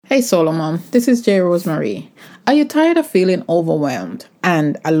Hey Solomon, this is J. Rosemary. Are you tired of feeling overwhelmed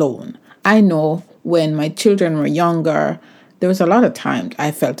and alone? I know when my children were younger, there was a lot of times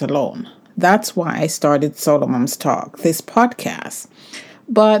I felt alone. That's why I started Solomon's Talk, this podcast.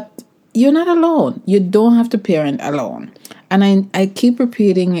 But you're not alone. You don't have to parent alone. And I keep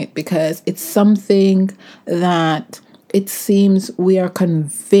repeating it because it's something that it seems we are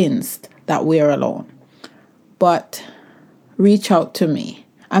convinced that we are alone. But reach out to me.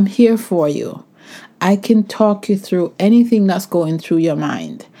 I'm here for you. I can talk you through anything that's going through your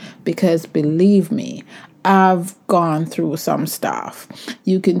mind because believe me, I've gone through some stuff.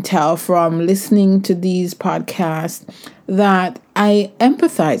 You can tell from listening to these podcasts that I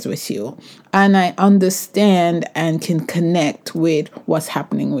empathize with you and I understand and can connect with what's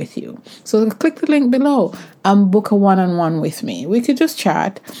happening with you. So click the link below and book a one-on-one with me. We could just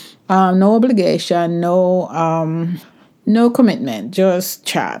chat. No obligation, no commitment, just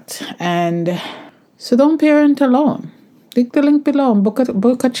chat. And so don't parent alone. Click the link below and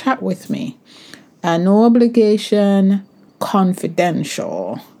book a chat with me. No obligation,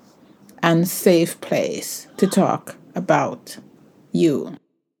 confidential, and safe place to talk about you.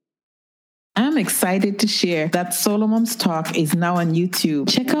 I'm excited to share that Solomon's Talk is now on YouTube.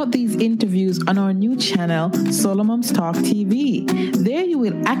 Check out these interviews on our new channel, Solomon's Talk TV. There you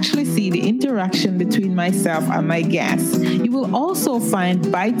will actually see the interaction between myself and my guests. You will also find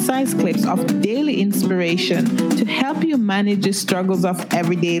bite-sized clips of daily inspiration to help you manage the struggles of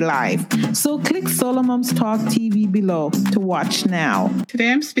everyday life. So click Solomon's Talk TV below to watch now.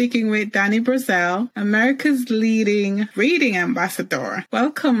 Today I'm speaking with Danny Brassell, America's leading reading ambassador.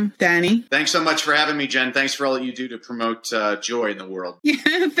 Welcome, Danny. Thanks so much for having me, Jen. Thanks for all that you do to promote joy in the world.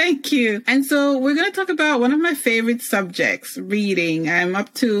 Yeah, thank you. And so we're going to talk about one of my favorite subjects, reading. I'm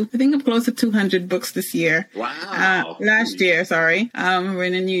close to 200 books this year. Wow. Last year, sorry. We're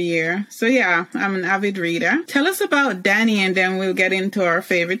in a new year. So yeah, I'm an avid reader. Tell us about Danny and then we'll get into our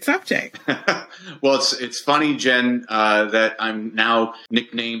favorite subject. Well, it's funny, Jen, that I'm now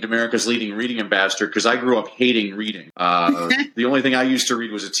nicknamed America's leading reading ambassador because I grew up hating reading. The only thing I used to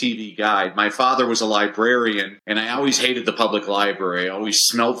read was a TV guide. My father was a librarian, and I always hated the public library. It always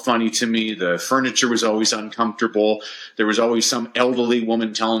smelled funny to me. The furniture was always uncomfortable. There was always some elderly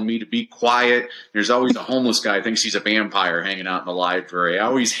woman telling me to be quiet. There's always a homeless guy who thinks he's a vampire hanging out in the library. I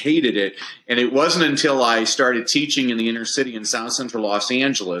always hated it, and it wasn't until I started teaching in the inner city in South Central Los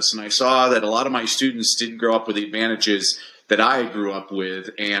Angeles, and I saw that a lot of my students didn't grow up with the advantages that I grew up with,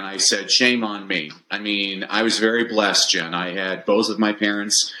 and I said, shame on me. I mean, I was very blessed, Jen. I had both of my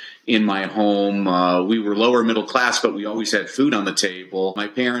parents in my home. We were lower middle class, but we always had food on the table. My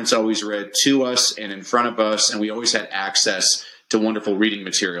parents always read to us and in front of us, and we always had access to wonderful reading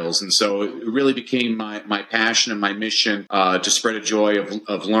materials. And so it really became my passion and my mission to spread a joy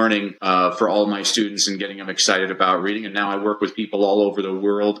of learning for all my students and getting them excited about reading. And now I work with people all over the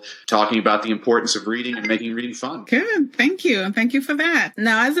world talking about the importance of reading and making reading fun. Good. Thank you. Thank you for that.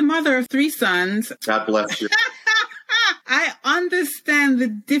 Now, as a mother of 3 sons... God bless you. I understand the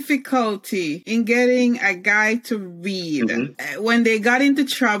difficulty in getting a guy to read. Mm-hmm. When they got into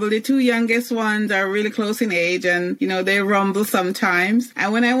trouble, the 2 youngest ones are really close in age and, they rumble sometimes.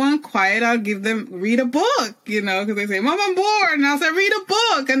 And when I want quiet, I'll give them, read a book, because they say, Mom, I'm bored. And I'll say, read a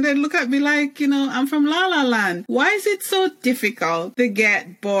book. And they look at me like, I'm from La La Land. Why is it so difficult to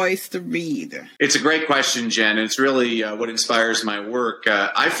get boys to read? It's a great question, Jen. It's really what inspires my work.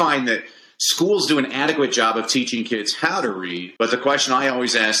 I find that schools do an adequate job of teaching kids how to read, but the question I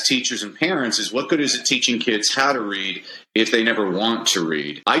always ask teachers and parents is, what good is it teaching kids how to read if they never want to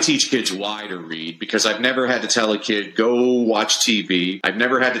read? I teach kids why to read because I've never had to tell a kid, go watch TV. I've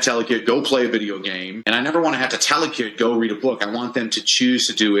never had to tell a kid, go play a video game. And I never want to have to tell a kid, go read a book. I want them to choose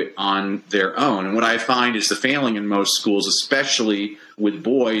to do it on their own. And what I find is the failing in most schools, especially with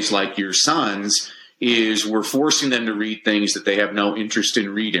boys like your sons, is we're forcing them to read things that they have no interest in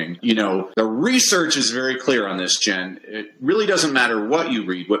reading. The research is very clear on this, Jen. It really doesn't matter what you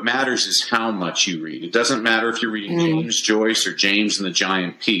read. What matters is how much you read. It doesn't matter if you're reading James Joyce or James and the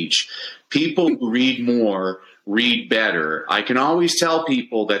Giant Peach. People who read more read better. I can always tell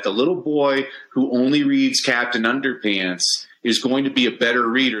people that the little boy who only reads Captain Underpants is going to be a better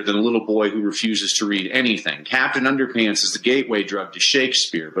reader than a little boy who refuses to read anything. Captain Underpants is the gateway drug to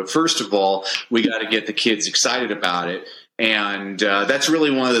Shakespeare. But first of all, we got to get the kids excited about it. And that's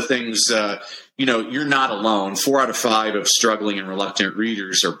really one of the things, you're not alone. 4 out of 5 of struggling and reluctant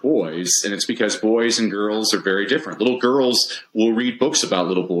readers are boys. And it's because boys and girls are very different. Little girls will read books about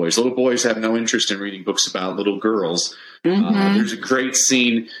little boys. Little boys have no interest in reading books about little girls. There's a great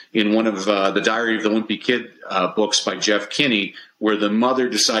scene in one of the Diary of the Wimpy Kid books by Jeff Kinney, where the mother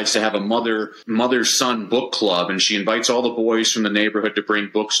decides to have a mother-son book club, and she invites all the boys from the neighborhood to bring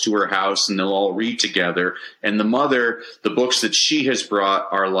books to her house, and they'll all read together. And the mother, the books that she has brought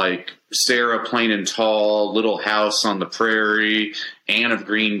are like Sarah Plain and Tall, Little House on the Prairie, Anne of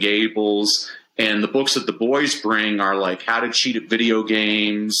Green Gables. And the books that the boys bring are like How to Cheat at Video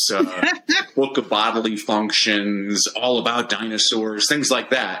Games, Book of Bodily Functions, All About Dinosaurs, things like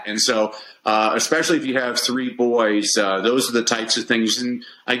that. And so especially if you have three boys, those are the types of things. And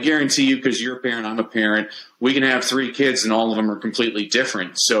I guarantee you, because you're a parent, I'm a parent, we can have three kids and all of them are completely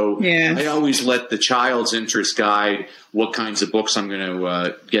different. So I always let the child's interest guide what kinds of books I'm going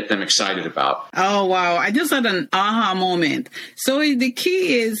to get them excited about. Oh, wow. I just had an aha moment. So the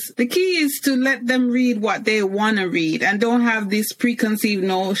key is to let them read what they want to read and don't have this preconceived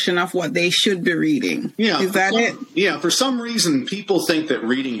notion of what they should be reading. Yeah. Is that it? Yeah. For some reason, people think that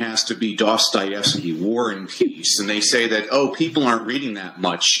reading has to be Dostoevsky, War and Peace. And they say that, people aren't reading that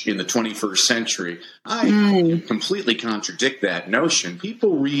much in the 21st century. I completely contradict that notion.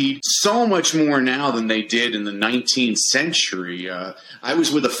 People read so much more now than they did in the 19th century. I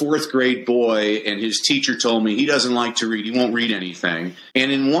was with a fourth grade boy, and his teacher told me he doesn't like to read. He won't read anything.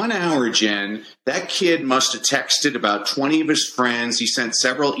 And in 1 hour, Jen, that kid must have texted about 20 of his friends. He sent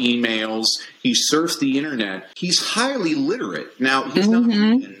several emails. He surfed the internet. He's highly literate. Now, he's not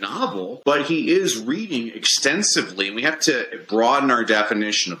reading a novel, but he is reading extensively. And we have to broaden our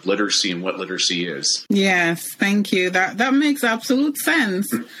definition of literacy and what literacy is. Yes, thank you. That makes absolute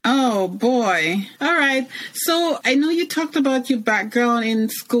sense. Oh, boy. All right. So I know you talked about your background in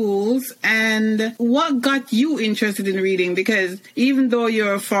schools and what got you interested in reading, because even though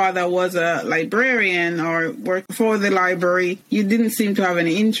your father was a librarian or worked for the library, you didn't seem to have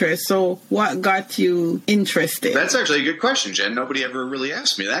any interest. So what got you interested? That's actually a good question, Jen. Nobody ever really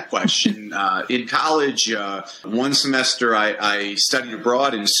asked me that question. In college, one semester I studied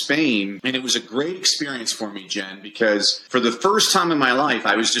abroad in Spain, and it was a great experience for me, Jen, because for the first time in my life,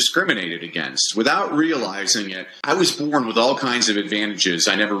 I was discriminated against. Without realizing it, I was born with all kinds of advantages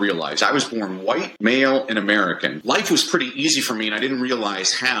I never realized. I was born white, male, and American. Life was pretty easy for me, and I didn't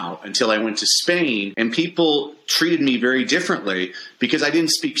realize how until I went to Spain, and people treated me very differently because I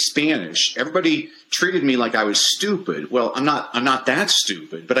didn't speak Spanish. Everybody treated me like I was stupid. Well, I'm not that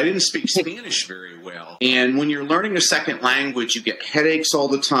stupid, but I didn't speak Spanish very well. And when you're learning a second language, you get headaches all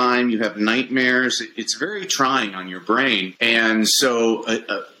the time. You have nightmares. It's very trying on your brain. And so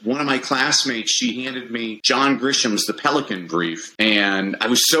one of my classmates, she handed me John Grisham's The Pelican Brief. And I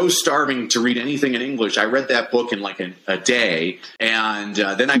was so starving to read anything in English. I read that book in like a day. And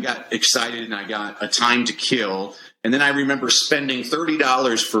then I got excited and I got A Time to Kill. And then I remember spending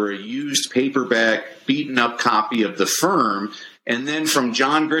 $30 for a used paperback, beaten-up copy of The Firm. And then from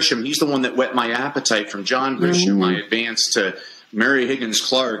John Grisham, he's the one that whet my appetite. From John Grisham, I advanced to Mary Higgins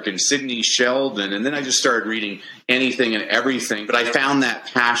Clark and Sidney Sheldon. And then I just started reading anything and everything. But I found that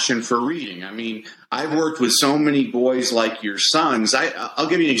passion for reading. I mean, I've worked with so many boys like your sons. I'll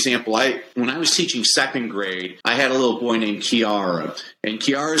give you an example. When I was teaching second grade, I had a little boy named Kiara. And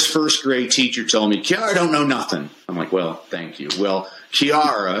Kiara's first grade teacher told me, Kiara don't know nothing. I'm like, well, thank you. Well,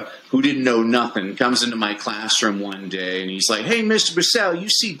 Kiara, who didn't know nothing, comes into my classroom one day and he's like, hey, Mr. Brassell, you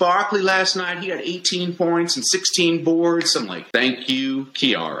see Barkley last night? He had 18 points and 16 boards. I'm like, thank you,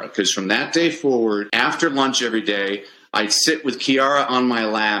 Kiara. Because from that day forward, after lunch every day, I'd sit with Kiara on my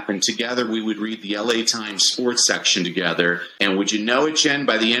lap, and together we would read the LA Times sports section together. And would you know it, Jen,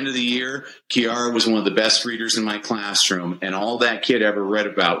 by the end of the year, Kiara was one of the best readers in my classroom, and all that kid ever read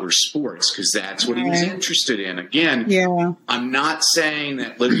about were sports, because that's what he was interested in. Again, I'm not saying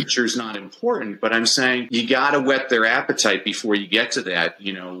that literature is not important, but I'm saying you got to whet their appetite before you get to that.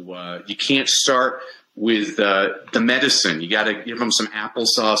 You know, you can't start with the medicine. You got to give them some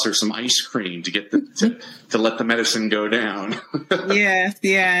applesauce or some ice cream to get to let the medicine go down.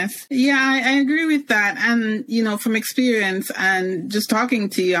 Yes. Yeah, I agree with that. And, you know, from experience and just talking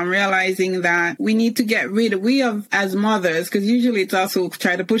to you, I'm realizing that we need to get rid of, as mothers, because usually it's us who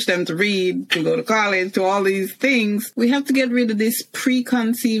try to push them to read, to go to college, to all these things. We have to get rid of this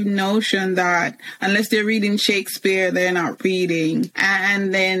preconceived notion that unless they're reading Shakespeare, they're not reading.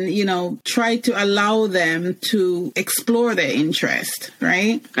 And then, you know, try to allow allow them to explore their interest,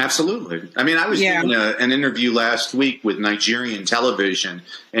 right? Absolutely. I mean, I was doing an interview last week with Nigerian television,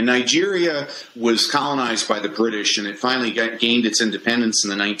 and Nigeria was colonized by the British, and it finally gained its independence in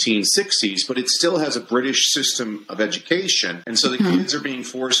the 1960s, but it still has a British system of education. And so the kids are being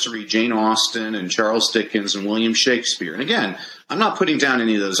forced to read Jane Austen and Charles Dickens and William Shakespeare. And again, I'm not putting down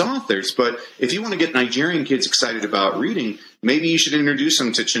any of those authors, but if you want to get Nigerian kids excited about reading, maybe you should introduce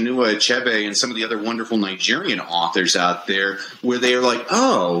them to Chinua Achebe and some of the other wonderful Nigerian authors out there where they are like,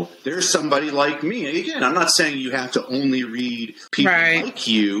 oh, there's somebody like me. And again, I'm not saying you have to only read people like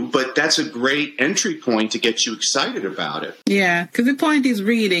you, but that's a great entry point to get you excited about it. Yeah, because the point is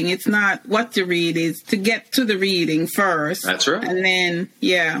reading. It's not what to read, it's to get to the reading first. That's right. And then,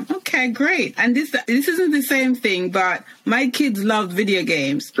 okay, great. And this isn't the same thing, but my kids loved video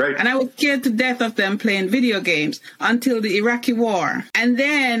games. Right. And I was scared to death of them playing video games until the Iraqi war. And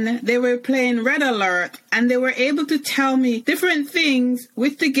then they were playing Red Alert, and they were able to tell me different things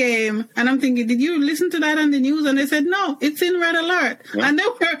with the game. And I'm thinking, did you listen to that on the news? And they said, no, it's in Red Alert. Yeah. And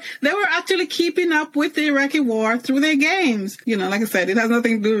they were actually keeping up with the Iraqi war through their games. You know, like I said, it has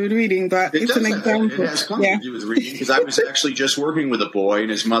nothing to do with reading, but it's an example. It has plenty to do with reading, because I was actually just working with a boy,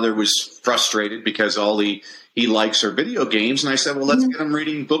 and his mother was frustrated because all he likes are video games. And I said, well, let's get him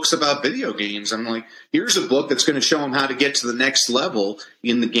reading books about video games. I'm like, here's a book that's going to show him how to get to the next level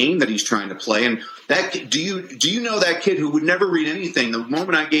in the game that he's trying to play. And that, do you know that kid who would never read anything? The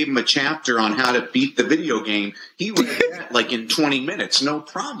moment I gave him a chapter on how to beat the video game, he read that like in 20 minutes, no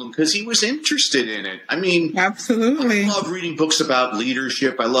problem, because he was interested in it. I mean, absolutely. I love reading books about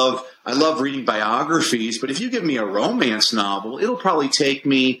leadership. I love reading biographies, but if you give me a romance novel, it'll probably take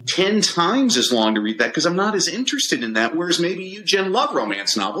me 10 times as long to read that because I'm not as interested in that, whereas maybe you, Jen, love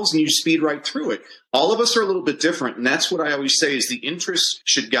romance novels and you speed right through it. All of us are a little bit different, and that's what I always say is the interest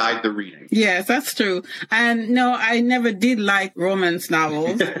should guide the reading. Yes, that's true. And no, I never did like romance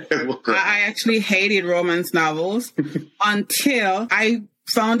novels. I actually hated romance novels until I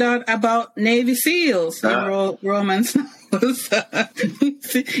found out about Navy SEALs who wrote romance novels.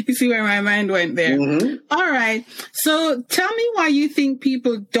 You see where my mind went there. All right. So tell me why you think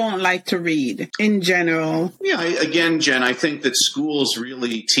people don't like to read in general. Yeah, again, Jen, I think that schools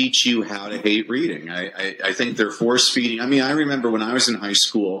really teach you how to hate reading. I think they're force-feeding. I mean, I remember when I was in high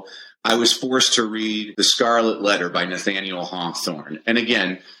school, I was forced to read The Scarlet Letter by Nathaniel Hawthorne. And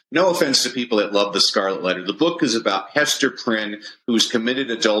again, no offense to people that love The Scarlet Letter. The book is about Hester Prynne, who's committed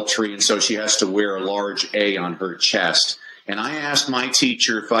adultery, and so she has to wear a large A on her chest. And I asked my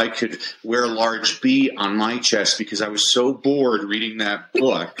teacher if I could wear a large B on my chest because I was so bored reading that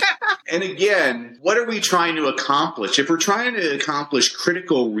book. And again, what are we trying to accomplish? If we're trying to accomplish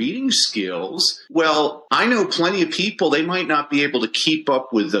critical reading skills, well, I know plenty of people, they might not be able to keep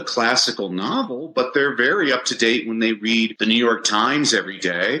up with a classical novel, but they're very up to date when they read the New York Times every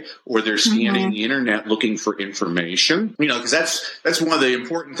day, or they're scanning the internet looking for information. You know, because that's one of the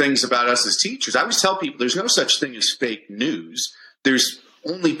important things about us as teachers. I always tell people there's no such thing as fake news. There's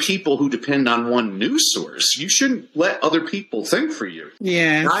only people who depend on one news source. You shouldn't let other people think for you.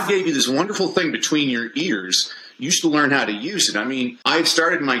 Yeah. God gave you this wonderful thing between your ears. You should learn how to use it. I mean, I had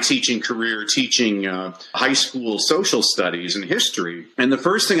started my teaching career teaching high school social studies and history. And the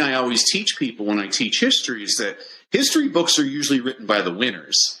first thing I always teach people when I teach history is that history books are usually written by the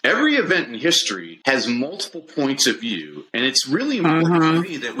winners. Every event in history has multiple points of view, and it's really important to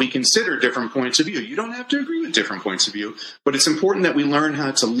me that we consider different points of view. You don't have to agree with different points of view, but it's important that we learn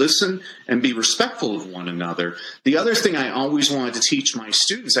how to listen and be respectful of one another. The other thing I always wanted to teach my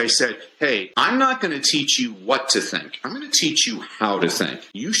students, I said, hey, I'm not going to teach you what to think. I'm going to teach you how to think.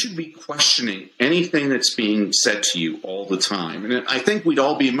 You should be questioning anything that's being said to you all the time. And I think we'd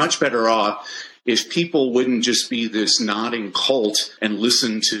all be much better off if people wouldn't just be this nodding cult and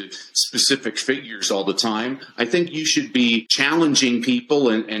listen to specific figures all the time. I think you should be challenging people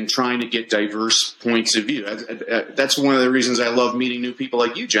and trying to get diverse points of view. That's one of the reasons I love meeting new people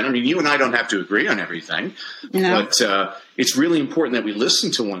like you, Jen. I mean, you and I don't have to agree on everything, but it's really important that we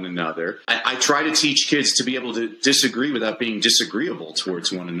listen to one another. I try to teach kids to be able to disagree without being disagreeable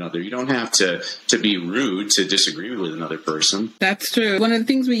towards one another. You don't have to be rude to disagree with another person. That's true. One of the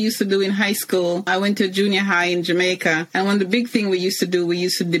things we used to do in high school, I went to junior high in Jamaica, and one of the big things we used to do, we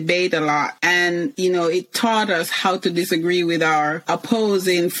used to debate a lot. And, you know, it taught us how to disagree with our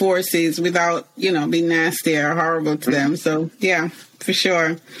opposing forces without, you know, being nasty or horrible to them. So, yeah. For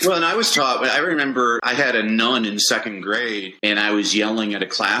sure. Well, and I remember I had a nun in second grade, and I was yelling at a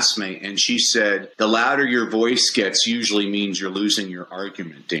classmate, and she said, the louder your voice gets usually means you're losing your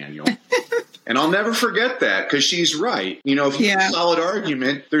argument, Daniel. And I'll never forget that because she's right. You know, if you have a solid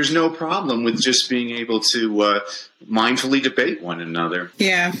argument, there's no problem with just being able to mindfully debate one another.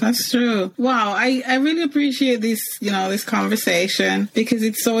 Yeah, that's true. Wow, I really appreciate this, this conversation because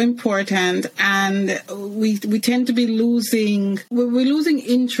it's so important, and we tend to be we're losing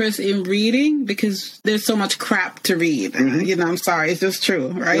interest in reading because there's so much crap to read. Mm-hmm. I'm sorry, it's just true,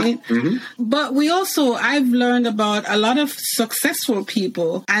 right? Mm-hmm. But I've learned about a lot of successful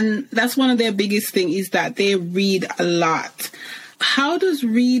people, and that's one of their biggest things is that they read a lot. How does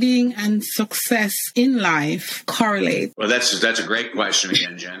reading and success in life correlate? Well, that's a great question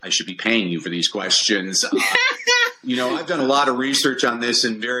again, Jen. I should be paying you for these questions. I've done a lot of research on this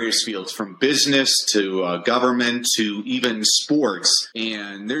in various fields, from business to government to even sports.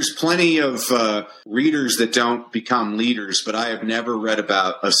 And there's plenty of readers that don't become leaders, but I have never read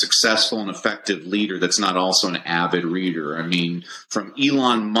about a successful and effective leader that's not also an avid reader. I mean, from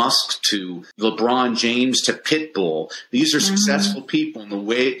Elon Musk to LeBron James to Pitbull, these are successful people. And one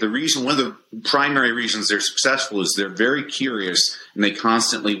of the primary reasons they're successful is they're very curious and they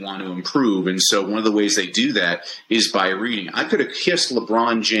constantly want to improve. And so one of the ways they do that is by reading. I could have kissed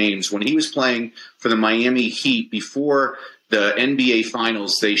LeBron James when he was playing for the Miami Heat before the NBA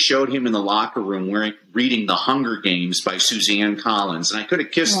Finals. They showed him in the locker room reading The Hunger Games by Suzanne Collins. And I could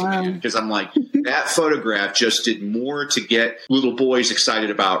have kissed him because I'm like, that photograph just did more to get little boys excited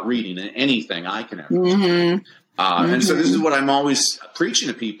about reading than anything I can ever do. And so this is what I'm always preaching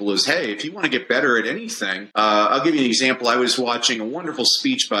to people is, hey, if you want to get better at anything, I'll give you an example. I was watching a wonderful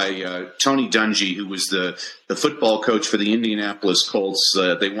speech by Tony Dungy, who was the football coach for the Indianapolis Colts.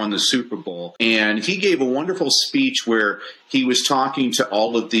 They won the Super Bowl. And he gave a wonderful speech where he was talking to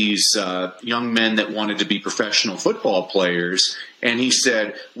all of these young men that wanted to be professional football players. And he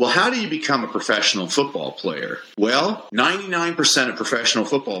said, well, how do you become a professional football player? Well, 99% of professional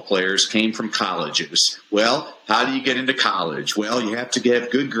football players came from colleges. Well, how do you get into college? Well, you have to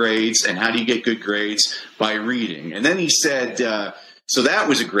get good grades. And how do you get good grades? By reading. And then he said, so that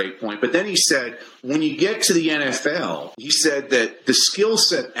was a great point. But then he said, when you get to the NFL, he said that the skill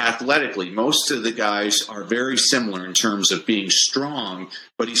set athletically, most of the guys are very similar in terms of being strong.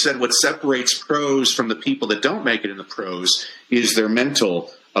 But he said what separates pros from the people that don't make it in the pros is their mental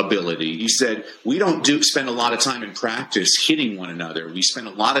ability. He said, we don't spend a lot of time in practice hitting one another. We spend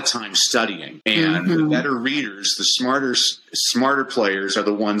a lot of time studying. And the better readers, the smarter players are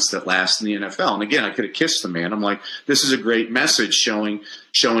the ones that last in the NFL. And again, I could have kissed the man. I'm like, this is a great message showing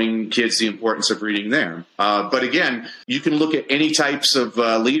kids the importance of reading there. But again, you can look at any types of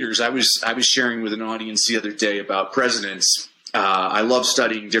leaders. I was sharing with an audience the other day about presidents. I love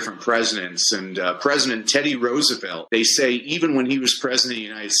studying different presidents, and President Teddy Roosevelt, they say even when he was president of the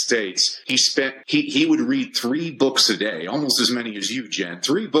United States, he would read 3 books a day, almost as many as you, Jen,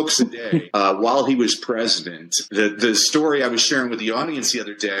 3 books a day while he was president. The story I was sharing with the audience the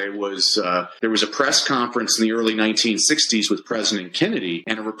other day was there was a press conference in the early 1960s with President Kennedy,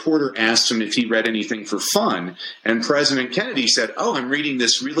 and a reporter asked him if he read anything for fun, and President Kennedy said, oh, I'm reading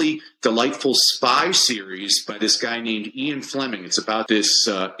this really delightful spy series by this guy named Ian Fleming. It's about this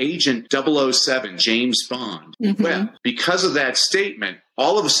agent 007, James Bond. Well, because of that statement,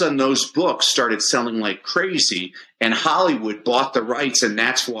 all of a sudden those books started selling like crazy, and Hollywood bought the rights, and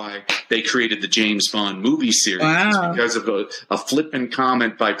that's why they created the James Bond movie series. Wow. Because of a flippant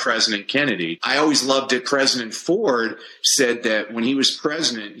comment by President Kennedy. I always loved it. President Ford said that when he was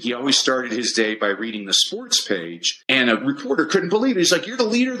president, he always started his day by reading the sports page, and a reporter couldn't believe it. He's like, you're the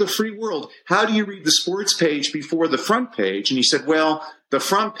leader of the free world. How do you read the sports page before the front page? And he said, well, the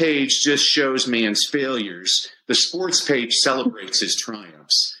front page just shows man's failures. The sports page celebrates his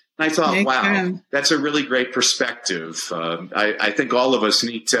triumphs. And I thought, wow, that's a really great perspective. I think all of us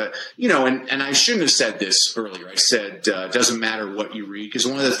need to, and I shouldn't have said this earlier. I said, doesn't matter what you read, because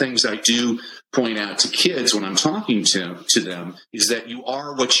one of the things I do point out to kids when I'm talking to them is that you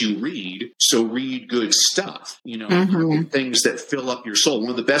are what you read, so read good stuff, things that fill up your soul.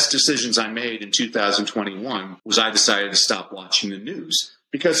 One of the best decisions I made in 2021 was I decided to stop watching the news,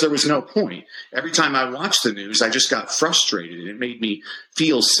 because there was no point. Every time I watched the news, I just got frustrated. It made me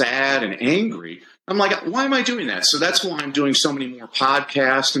feel sad and angry. I'm like, why am I doing that? So that's why I'm doing so many more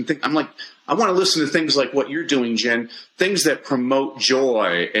podcasts and I'm like, I want to listen to things like what you're doing, Jen, things that promote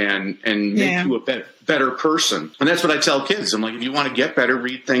joy and make you a better person. And that's what I tell kids. I'm like, if you want to get better,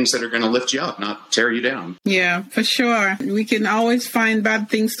 read things that are going to lift you up, not tear you down. Yeah, for sure. We can always find bad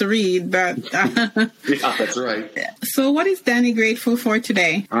things to read, but... yeah, that's right. So what is Danny grateful for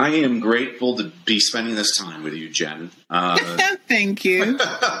today? I am grateful to be spending this time with you, Jen. Thank you.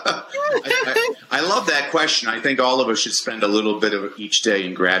 I I love that question. I think all of us should spend a little bit of each day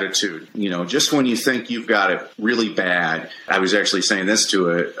in gratitude. Just when you think you've got it really bad. I was actually saying this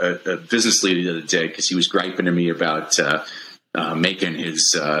to a business leader the other day because he was griping to me about making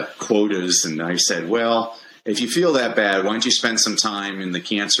his quotas. And I said, well, if you feel that bad, why don't you spend some time in the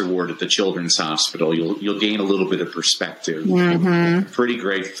cancer ward at the Children's Hospital? You'll gain a little bit of perspective. Mm-hmm. Pretty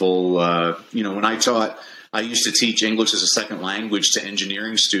grateful. When I used to teach English as a second language to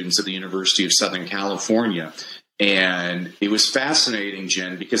engineering students at the University of Southern California. And it was fascinating,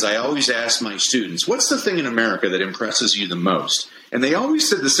 Jen, because I always asked my students, what's the thing in America that impresses you the most? And they always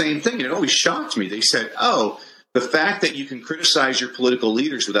said the same thing, and it always shocked me. They said, the fact that you can criticize your political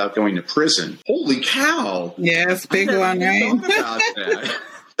leaders without going to prison. Holy cow. Yes, big one, right? About that.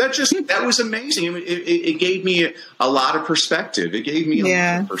 That was amazing. It gave me a lot of perspective. It gave me a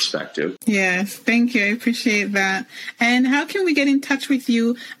lot of perspective. Yes, thank you. I appreciate that. And how can we get in touch with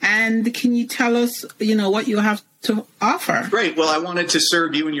you? And can you tell us, what you have to offer? Great. Well, I wanted to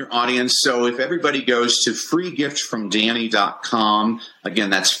serve you and your audience. So if everybody goes to freegiftfromdanny.com, again,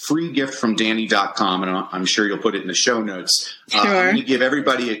 that's freegiftfromdanny.com, and I'm sure you'll put it in the show notes. Sure. I'm going to give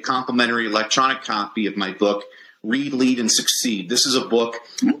everybody a complimentary electronic copy of my book, Read, Lead, and Succeed. This is a book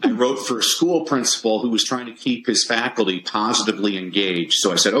I wrote for a school principal who was trying to keep his faculty positively engaged.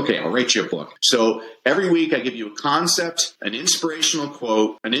 So I said, okay, I'll write you a book. So every week I give you a concept, an inspirational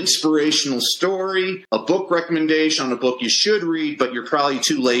quote, an inspirational story, a book recommendation on a book you should read, but you're probably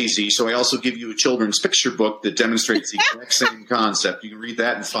too lazy. So I also give you a children's picture book that demonstrates the exact same concept. You can read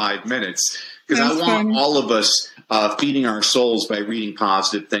that in 5 minutes. Because I want all of us feeding our souls by reading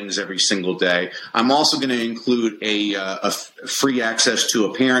positive things every single day. I'm also going to include a free access to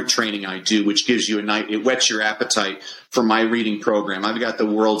a parent training I do, which gives you it whets your appetite for my reading program. I've got the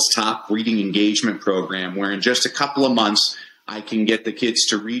world's top reading engagement program, where in just a couple of months, I can get the kids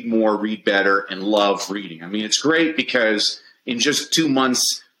to read more, read better, and love reading. I mean, it's great because in just 2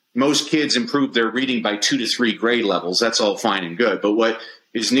 months, most kids improve their reading by 2 to 3 grade levels. That's all fine and good. But what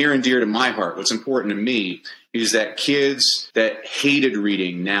is near and dear to my heart, what's important to me, is that kids that hated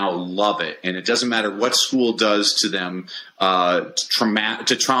reading now love it. And it doesn't matter what school does to them to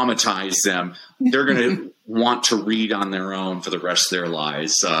traumatize them. They're going to want to read on their own for the rest of their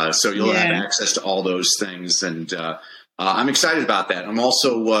lives. So you'll have access to all those things. And I'm excited about that. I'm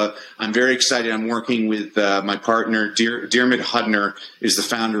also, I'm very excited. I'm working with my partner, Dermot Hudner is the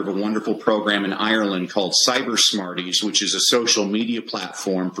founder of a wonderful program in Ireland called Cyber Smarties, which is a social media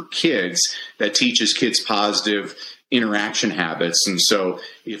platform for kids that teaches kids positive interaction habits. And so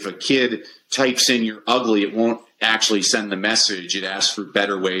if a kid types in "you're ugly," it won't actually send the message. It asks for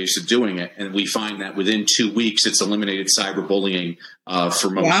better ways of doing it. And we find that within 2 weeks, it's eliminated cyberbullying for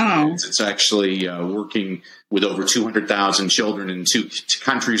most kids. It's actually working with over 200,000 children in two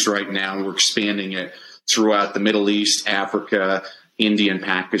countries right now. We're expanding it throughout the Middle East, Africa, India, and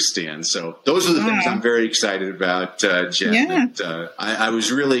Pakistan. So those are the things I'm very excited about, Jen. Yeah. And, I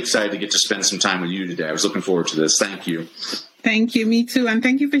was really excited to get to spend some time with you today. I was looking forward to this. Thank you. Thank you. Me too. And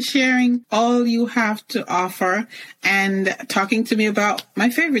thank you for sharing all you have to offer and talking to me about my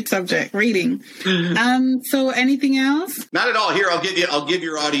favorite subject, reading. So anything else? Not at all. Here, I'll give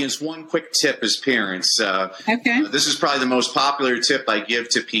your audience one quick tip as parents. Okay. This is probably the most popular tip I give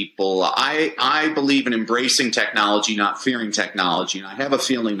to people. I believe in embracing technology, not fearing technology. And I have a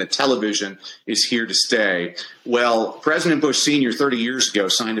feeling that television is here to stay. Well, President Bush Sr. 30 years ago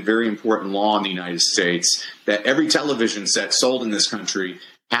signed a very important law in the United States that every television set sold in this country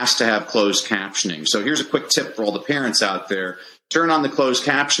has to have closed captioning. So here's a quick tip for all the parents out there. Turn on the closed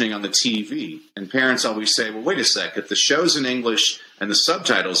captioning on the TV. And parents always say, well, wait a sec, if the show's in English and the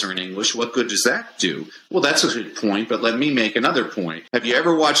subtitles are in English, what good does that do? Well, that's a good point, but let me make another point. Have you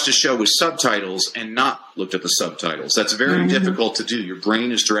ever watched a show with subtitles and not looked at the subtitles? That's very difficult to do. Your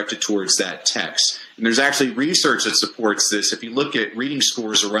brain is directed towards that text. And there's actually research that supports this. If you look at reading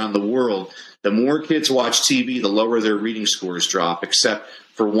scores around the world, the more kids watch TV, the lower their reading scores drop, except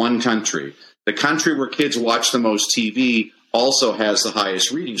for one country. The country where kids watch the most TV also has the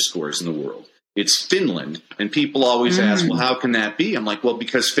highest reading scores in the world. It's Finland. And people always ask, well, how can that be? I'm like, well,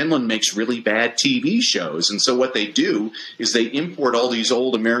 because Finland makes really bad TV shows. And so what they do is they import all these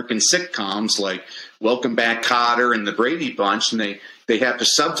old American sitcoms like Welcome Back, Kotter and the Brady Bunch, and they have to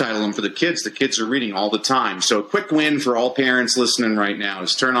subtitle them for the kids. The kids are reading all the time. So a quick win for all parents listening right now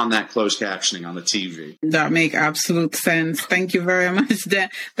is turn on that closed captioning on the TV. That makes absolute sense. Thank you very much,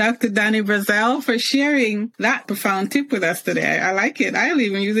 Dr. Danny Brassell, for sharing that profound tip with us today. I like it. I'll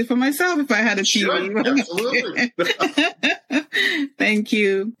even use it for myself if I had a TV. Sure, absolutely. Thank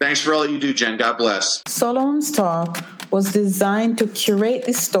you. Thanks for all you do, Jen. God bless. Solo Moms Talk was designed to curate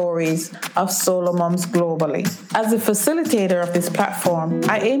the stories of solo moms globally. As a facilitator of this platform,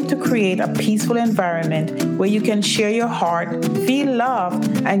 I aim to create a peaceful environment where you can share your heart, feel loved,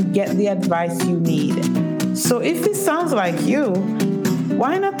 and get the advice you need. So if this sounds like you,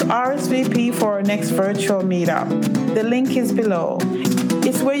 why not RSVP for our next virtual meetup? The link is below.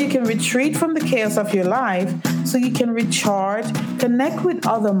 It's where you can retreat from the chaos of your life so you can recharge, connect with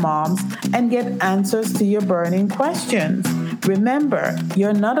other moms, and get answers to your burning questions. Remember,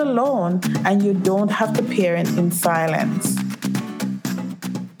 you're not alone and you don't have to parent in silence.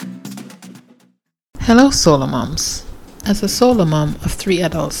 Hello, solo moms. As a solo mom of 3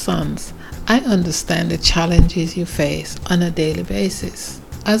 adult sons, I understand the challenges you face on a daily basis.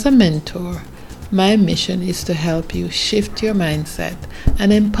 As a mentor, my mission is to help you shift your mindset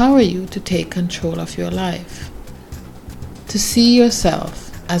and empower you to take control of your life, to see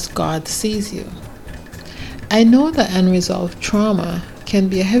yourself as God sees you. I know that unresolved trauma can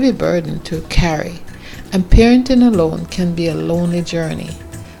be a heavy burden to carry, and parenting alone can be a lonely journey,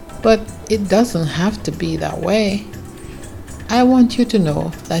 but it doesn't have to be that way. I want you to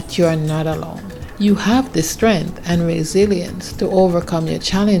know that you are not alone. You have the strength and resilience to overcome your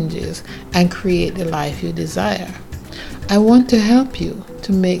challenges and create the life you desire. I want to help you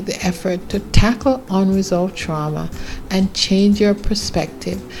to make the effort to tackle unresolved trauma and change your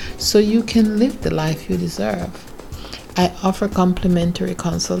perspective so you can live the life you deserve. I offer complimentary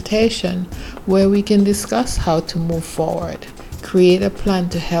consultation where we can discuss how to move forward, create a plan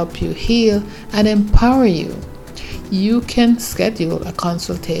to help you heal and empower you. You can schedule a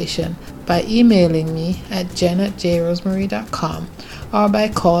consultation by emailing me at jen@jrosemary.com or by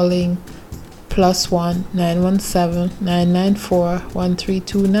calling +1 917 994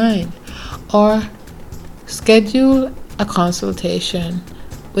 1329 or schedule a consultation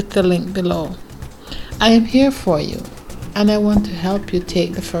with the link below. I am here for you and I want to help you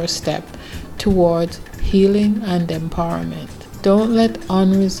take the first step towards healing and empowerment. Don't let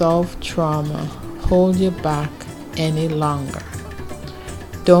unresolved trauma hold you back any longer.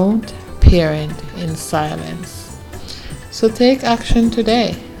 Don't parent in silence. So take action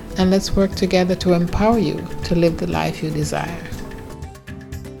today and let's work together to empower you to live the life you desire.